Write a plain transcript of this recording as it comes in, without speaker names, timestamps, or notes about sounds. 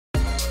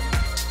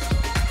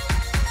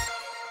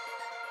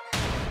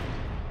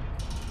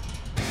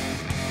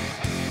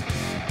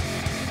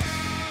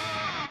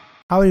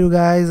How are you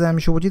guys? I'm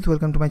Shubhajit.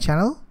 Welcome to my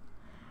channel.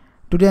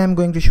 Today I'm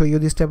going to show you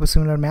this type of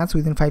similar maths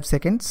within 5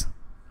 seconds.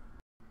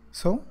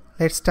 So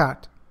let's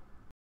start.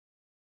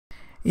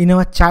 In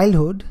our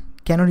childhood,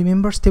 can you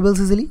remember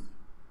tables easily?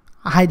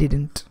 I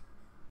didn't.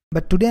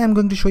 But today I'm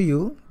going to show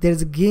you there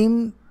is a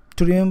game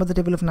to remember the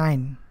table of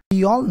 9.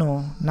 We all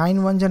know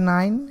 9 ones are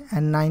 9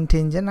 and 9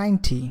 tens are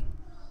 90.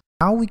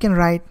 Now we can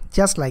write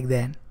just like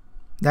that.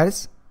 That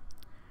is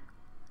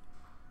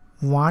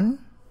 1,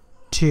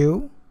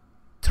 2,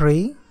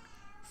 3,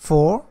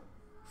 4,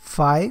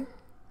 5,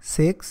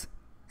 6,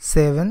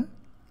 7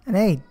 and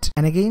 8.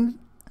 And again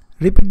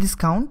repeat this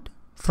count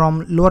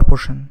from lower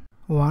portion.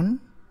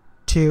 1,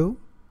 2,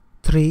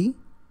 3,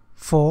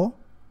 4,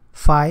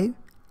 5,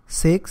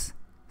 6,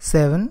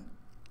 7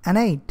 and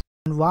 8.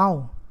 And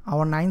wow,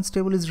 our 9th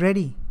table is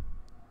ready.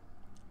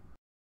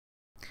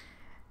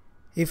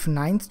 If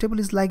 9th table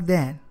is like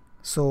that,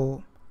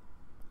 so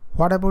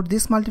what about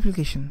this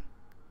multiplication?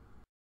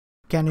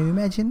 Can you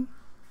imagine?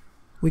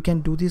 We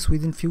can do this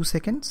within few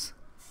seconds.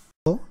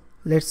 So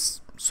let's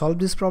solve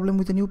this problem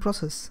with a new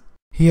process.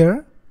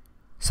 Here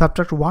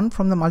subtract 1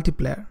 from the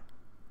multiplier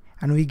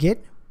and we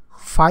get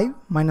 5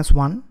 minus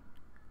 1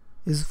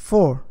 is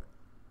 4.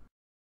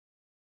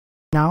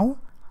 Now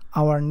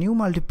our new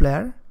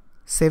multiplier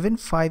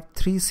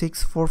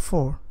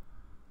 753644.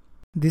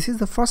 This is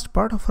the first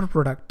part of our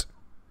product.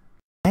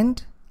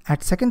 And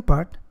at second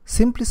part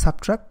simply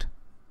subtract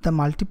the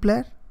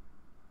multiplier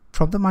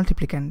from the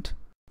multiplicand.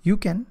 You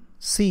can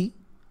see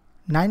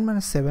 9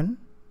 minus 7,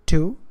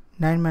 2,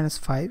 9 minus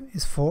 5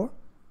 is 4,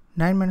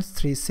 9 minus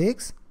 3 is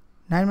 6,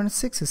 9 minus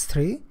 6 is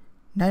 3,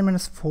 9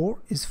 minus 4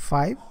 is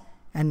 5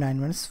 and 9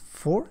 minus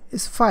 4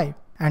 is 5.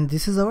 And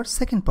this is our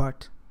second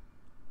part.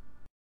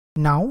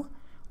 Now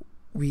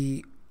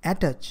we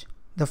attach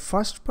the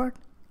first part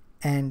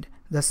and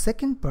the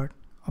second part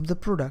of the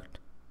product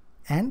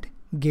and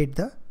get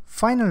the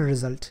final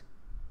result.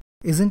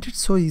 Isn't it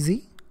so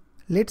easy?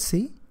 Let's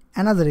see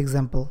another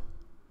example.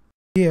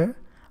 Here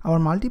our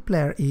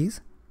multiplier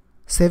is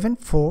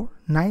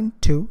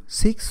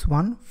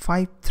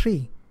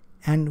 74926153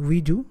 and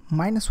we do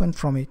minus 1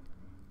 from it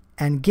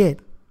and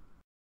get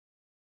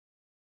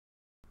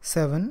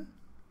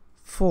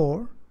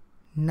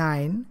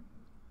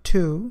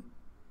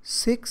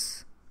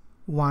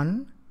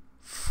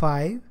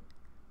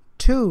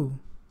 74926152.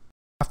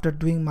 After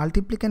doing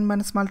multiplicand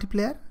minus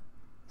multiplier,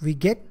 we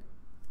get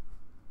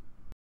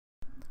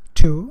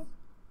 2,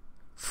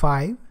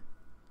 5,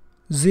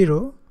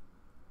 0,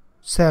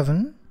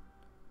 7,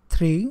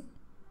 3,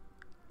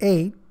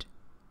 8,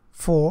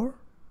 4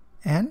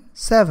 and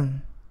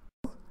 7.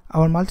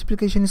 Our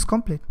multiplication is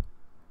complete.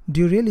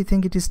 Do you really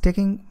think it is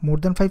taking more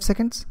than 5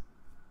 seconds?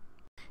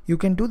 You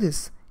can do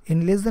this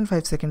in less than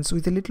 5 seconds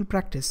with a little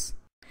practice.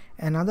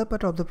 Another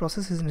part of the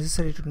process is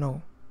necessary to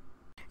know.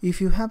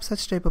 If you have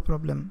such type of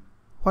problem,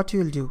 what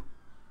you will do?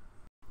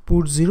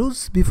 Put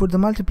zeros before the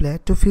multiplier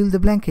to fill the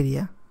blank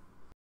area.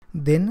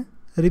 Then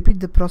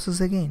repeat the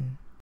process again.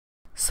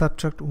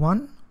 Subtract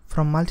 1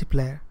 from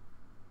multiplier.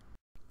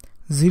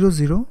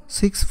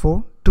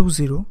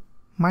 006420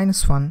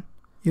 minus 1,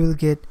 you will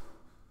get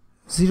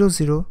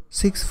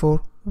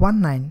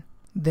 006419.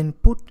 Then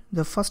put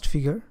the first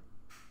figure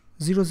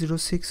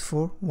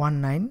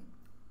 006419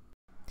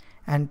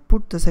 and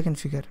put the second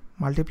figure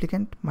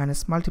multiplicand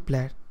minus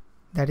multiplier,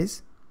 that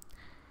is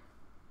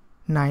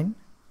 9,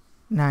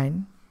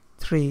 9,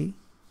 3,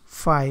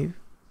 5,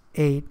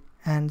 8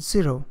 and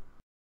 0.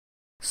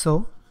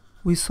 So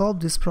we solve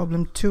this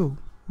problem too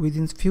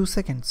within few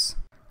seconds.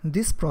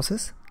 This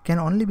process can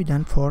only be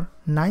done for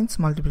 9's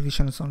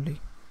multiplications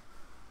only.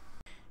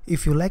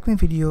 If you like my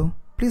video,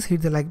 please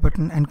hit the like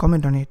button and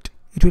comment on it.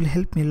 It will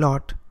help me a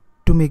lot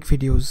to make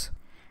videos.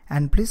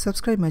 And please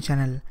subscribe my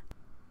channel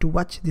to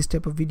watch this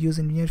type of videos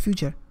in the near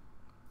future.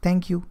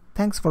 Thank you.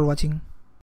 Thanks for watching.